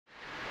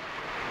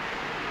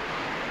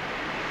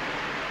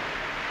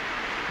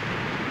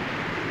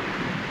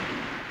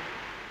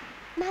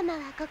マは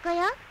ここ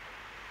よ。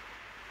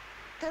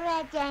ト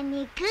ラちゃん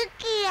にクッ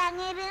キーあ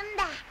げるん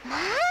だ。まあ、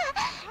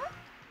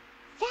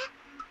さ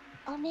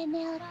あ、お目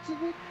目をつ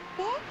ぶっ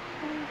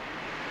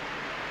て。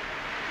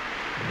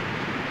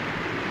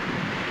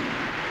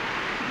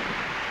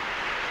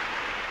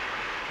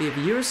If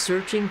you're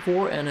searching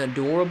for an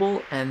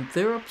adorable and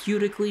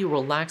therapeutically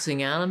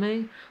relaxing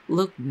anime,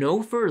 look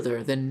no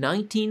further than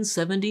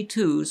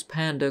 1972's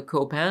Panda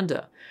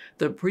Kopanda,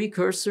 the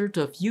precursor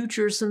to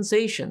future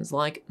sensations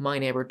like My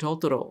Neighbor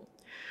Totoro.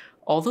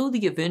 Although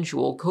the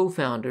eventual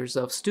co-founders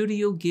of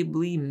Studio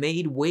Ghibli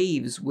made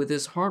waves with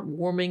this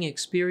heartwarming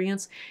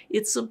experience,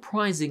 it's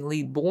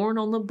surprisingly born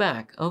on the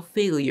back of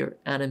failure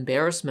and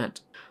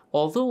embarrassment.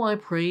 Although I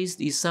praised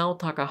Isao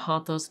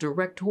Takahata's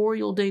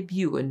directorial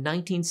debut in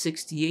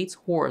 1968's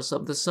Horus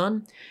of the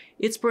Sun,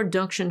 its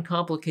production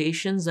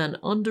complications and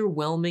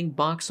underwhelming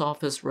box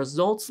office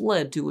results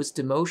led to its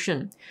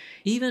demotion.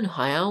 Even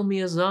Hayao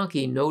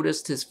Miyazaki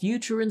noticed his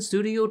future in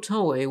Studio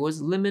Toei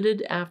was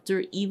limited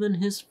after even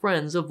his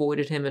friends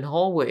avoided him in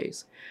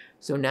hallways.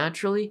 So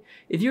naturally,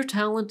 if your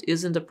talent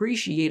isn't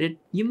appreciated,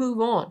 you move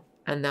on,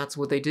 and that's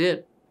what they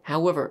did.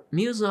 However,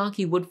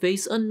 Miyazaki would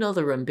face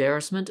another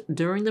embarrassment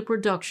during the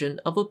production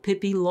of a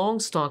Pippi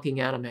Longstocking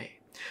anime.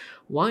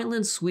 While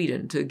in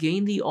Sweden to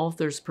gain the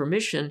author's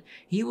permission,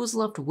 he was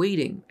left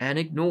waiting and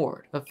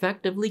ignored,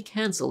 effectively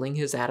cancelling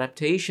his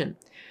adaptation.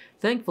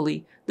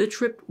 Thankfully, the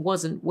trip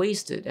wasn't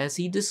wasted as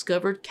he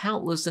discovered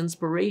countless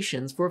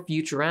inspirations for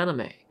future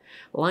anime,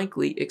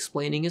 likely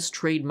explaining his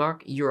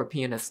trademark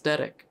European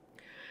aesthetic.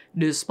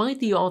 Despite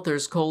the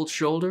author's cold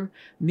shoulder,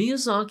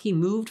 Miyazaki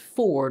moved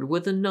forward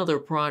with another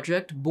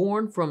project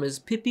born from his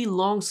Pippi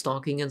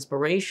Longstocking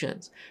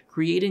inspirations,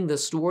 creating the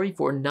story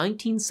for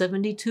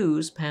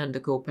 1972's Panda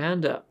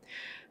Kopanda.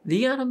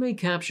 The anime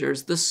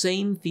captures the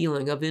same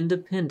feeling of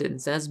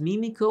independence as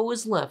Mimiko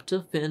is left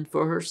to fend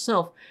for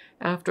herself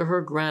after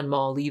her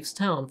grandma leaves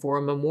town for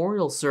a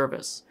memorial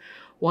service.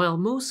 While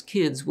most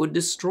kids would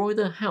destroy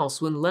the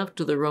house when left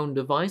to their own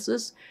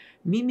devices,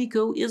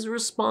 Mimiko is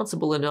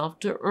responsible enough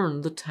to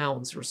earn the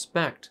town's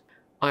respect.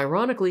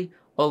 Ironically,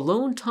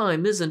 alone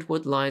time isn't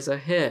what lies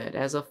ahead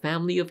as a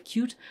family of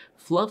cute,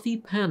 fluffy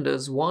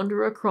pandas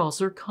wander across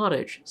her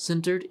cottage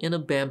centered in a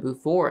bamboo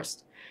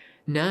forest.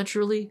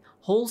 Naturally,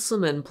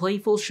 wholesome and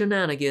playful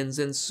shenanigans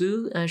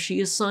ensue as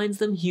she assigns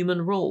them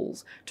human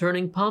roles,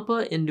 turning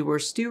Papa into her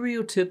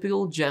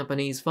stereotypical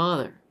Japanese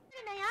father.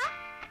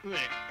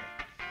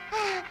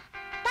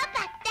 パ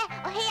パって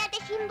お部屋で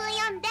新聞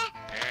読んで。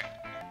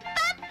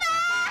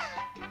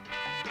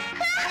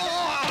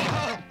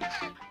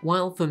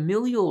 While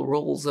familial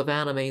roles of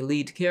anime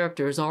lead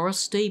characters are a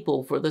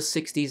staple for the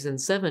 60s and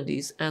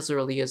 70s as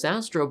early as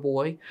Astro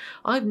Boy,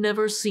 I've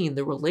never seen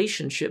the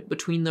relationship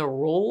between their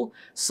role,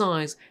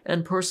 size,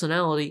 and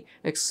personality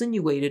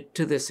accentuated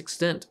to this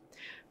extent.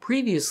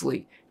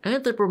 Previously,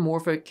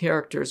 anthropomorphic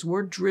characters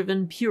were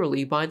driven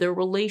purely by their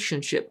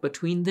relationship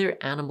between their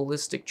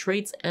animalistic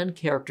traits and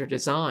character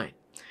design.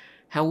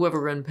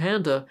 However, in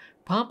Panda,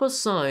 Papa's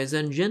size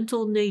and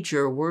gentle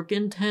nature work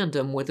in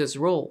tandem with his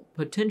role,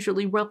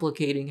 potentially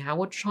replicating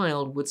how a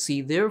child would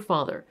see their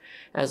father,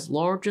 as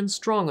large and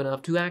strong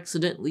enough to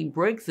accidentally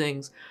break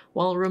things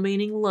while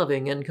remaining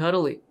loving and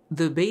cuddly.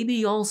 The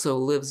baby also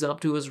lives up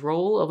to his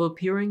role of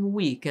appearing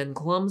weak and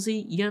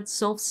clumsy, yet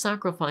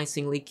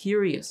self-sacrificingly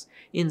curious,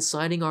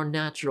 inciting our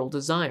natural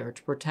desire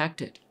to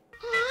protect it.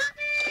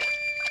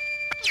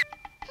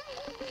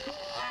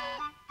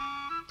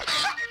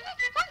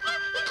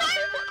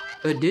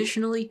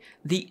 Additionally,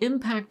 the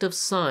impact of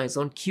size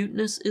on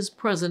cuteness is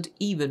present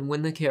even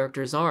when the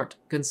characters aren't,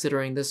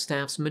 considering the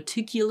staff's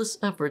meticulous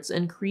efforts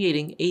in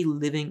creating a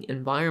living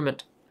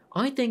environment.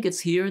 I think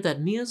it's here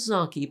that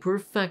Miyazaki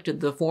perfected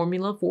the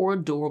formula for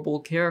adorable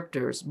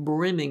characters,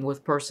 brimming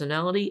with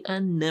personality,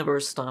 and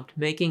never stopped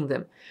making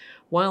them.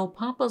 While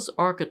Papa's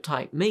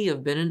archetype may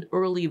have been an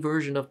early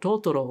version of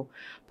Totoro,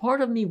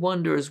 part of me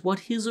wonders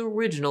what his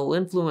original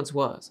influence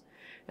was.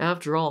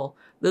 After all,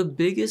 the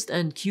biggest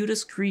and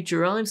cutest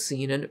creature I've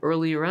seen in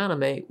earlier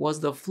anime was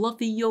the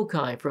fluffy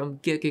yokai from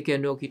Gekike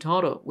no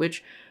Kitaro,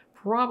 which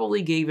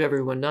probably gave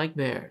everyone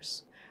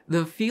nightmares.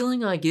 The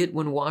feeling I get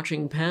when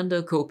watching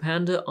Panda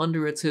Kopanda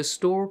under its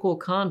historical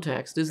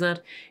context is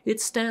that it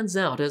stands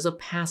out as a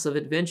passive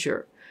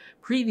adventure.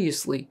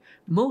 Previously,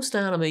 most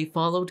anime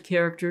followed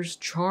characters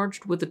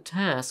charged with a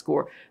task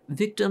or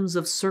victims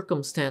of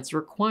circumstance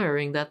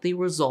requiring that they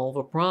resolve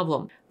a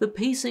problem. The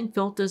pacing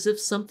felt as if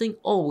something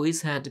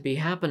always had to be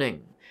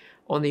happening.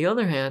 On the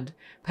other hand,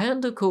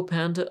 Panda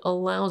Kopanda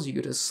allows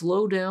you to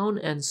slow down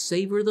and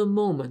savor the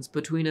moments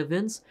between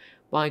events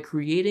by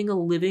creating a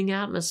living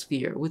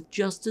atmosphere with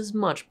just as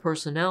much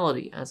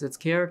personality as its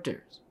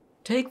characters.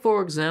 Take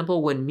for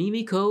example when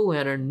Mimiko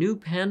and her new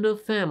panda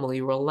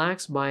family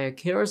relax by a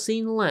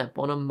kerosene lamp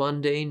on a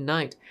mundane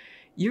night.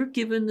 You're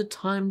given the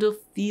time to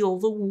feel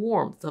the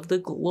warmth of the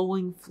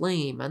glowing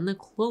flame and the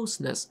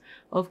closeness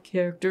of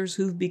characters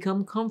who've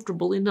become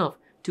comfortable enough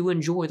to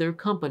enjoy their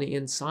company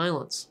in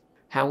silence.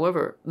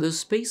 However, the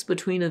space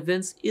between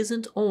events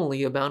isn't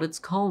only about its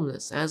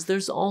calmness, as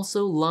there's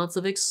also lots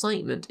of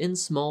excitement in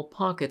small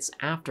pockets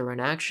after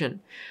an action,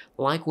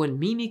 like when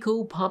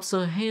Mimiko pops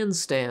a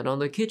handstand on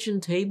the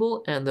kitchen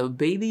table and the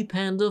baby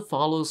panda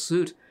follows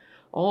suit.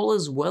 All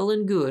is well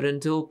and good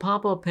until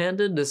Papa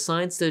Panda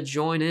decides to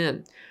join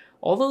in.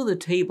 Although the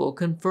table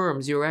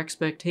confirms your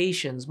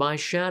expectations by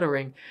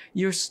shattering,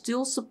 you're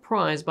still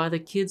surprised by the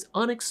kids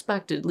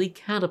unexpectedly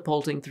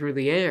catapulting through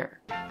the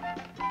air.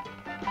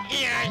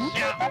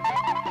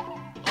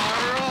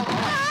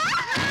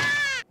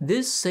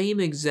 This same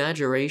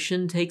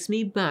exaggeration takes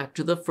me back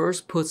to the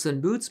first Puss in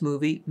Boots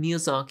movie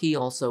Miyazaki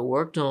also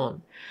worked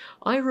on.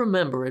 I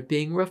remember it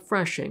being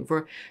refreshing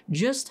for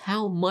just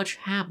how much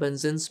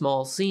happens in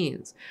small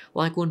scenes,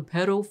 like when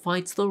Pero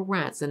fights the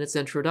rats in its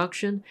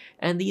introduction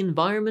and the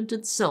environment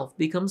itself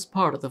becomes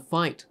part of the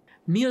fight.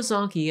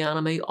 Miyazaki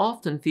anime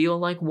often feel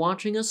like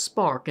watching a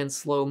spark in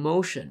slow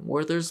motion,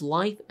 where there's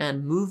life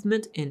and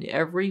movement in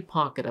every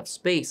pocket of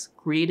space,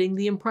 creating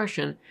the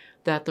impression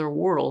that their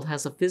world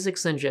has a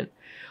physics engine.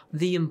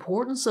 The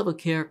importance of a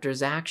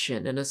character's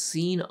action in a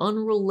scene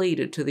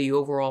unrelated to the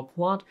overall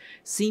plot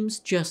seems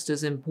just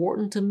as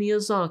important to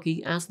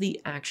Miyazaki as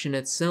the action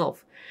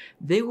itself.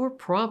 They were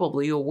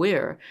probably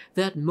aware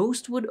that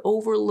most would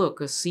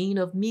overlook a scene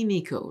of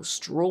Mimiko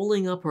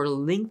strolling up her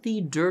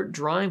lengthy dirt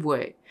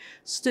driveway.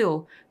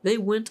 Still, they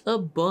went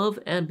above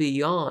and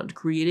beyond,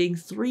 creating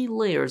 3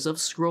 layers of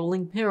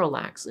scrolling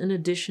parallax in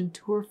addition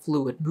to her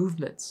fluid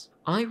movements.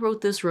 I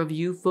wrote this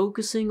review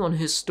focusing on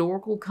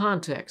historical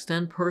context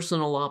and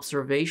personal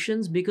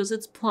observations because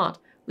its plot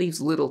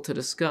leaves little to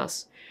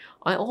discuss.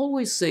 I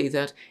always say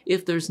that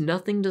if there's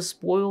nothing to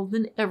spoil,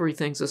 then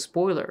everything's a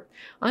spoiler.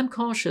 I'm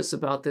cautious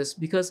about this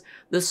because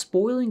the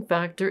spoiling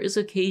factor is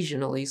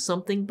occasionally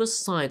something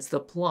besides the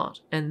plot,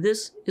 and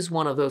this is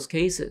one of those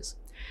cases.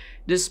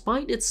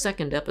 Despite its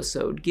second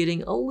episode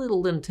getting a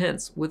little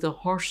intense with a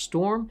harsh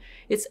storm,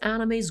 its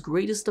anime's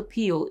greatest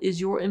appeal is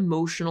your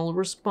emotional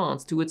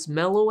response to its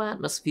mellow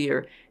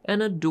atmosphere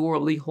and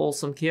adorably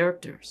wholesome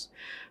characters.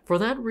 For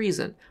that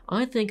reason,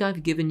 I think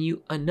I've given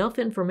you enough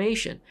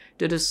information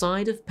to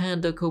decide if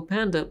Panda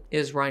Kopanda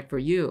is right for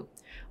you.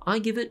 I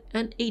give it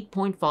an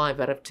 8.5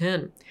 out of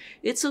 10.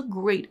 It's a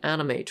great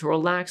anime to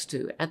relax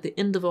to at the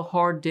end of a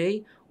hard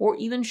day or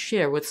even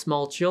share with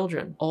small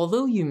children.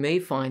 Although you may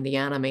find the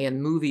anime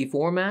in movie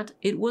format,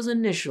 it was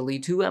initially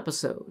 2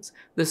 episodes,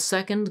 the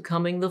second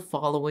coming the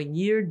following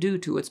year due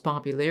to its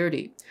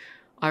popularity.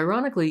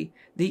 Ironically,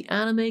 the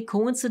anime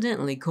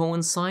coincidentally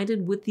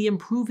coincided with the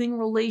improving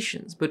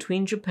relations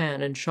between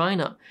Japan and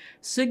China,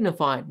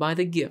 signified by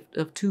the gift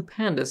of 2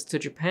 pandas to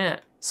Japan.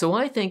 So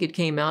I think it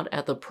came out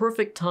at the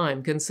perfect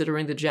time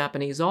considering the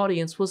Japanese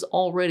audience was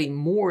already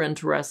more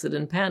interested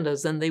in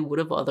pandas than they would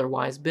have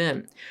otherwise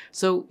been.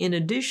 So in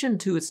addition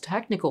to its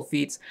technical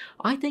feats,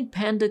 I think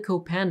Panda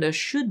Kopanda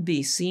should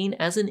be seen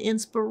as an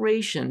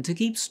inspiration to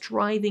keep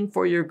striving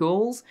for your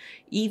goals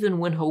even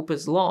when hope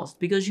is lost,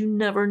 because you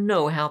never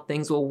know how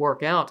things will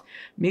work out.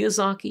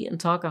 Miyazaki and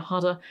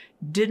Takahata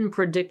didn't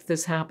predict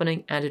this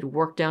happening, and it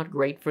worked out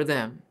great for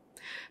them.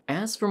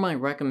 As for my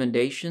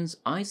recommendations,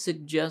 I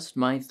suggest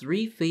my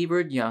 3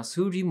 favorite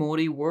Yasuji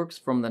Mori works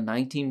from the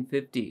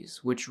 1950s,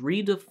 which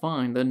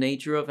redefine the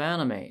nature of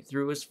anime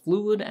through its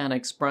fluid and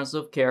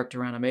expressive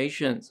character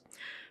animations.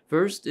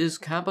 First is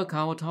Kappa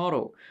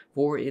Kawataro,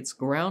 for its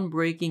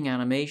groundbreaking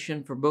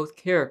animation for both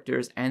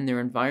characters and their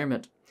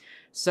environment.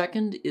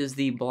 Second is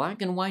the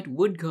black and white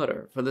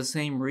woodcutter for the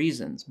same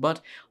reasons,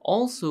 but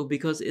also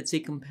because it's a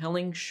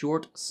compelling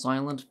short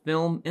silent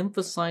film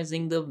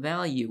emphasizing the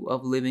value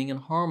of living in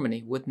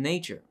harmony with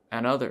nature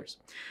and others.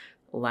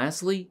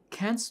 Lastly,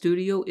 Cat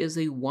Studio is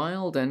a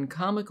wild and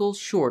comical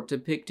short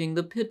depicting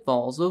the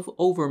pitfalls of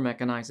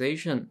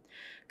over-mechanization.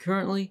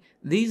 Currently,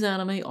 these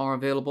anime are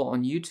available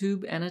on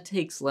YouTube and it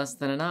takes less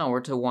than an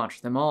hour to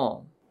watch them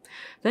all.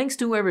 Thanks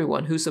to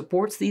everyone who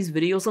supports these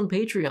videos on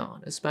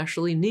Patreon,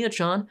 especially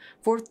Nia-chan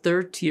for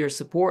 3rd tier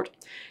support.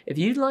 If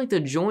you'd like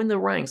to join the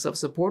ranks of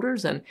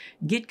supporters and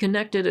get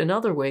connected in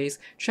other ways,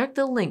 check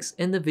the links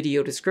in the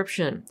video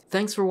description.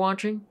 Thanks for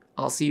watching.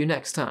 I'll see you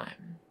next time.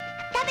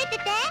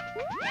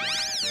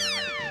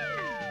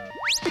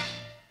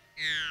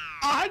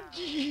 あ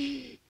じ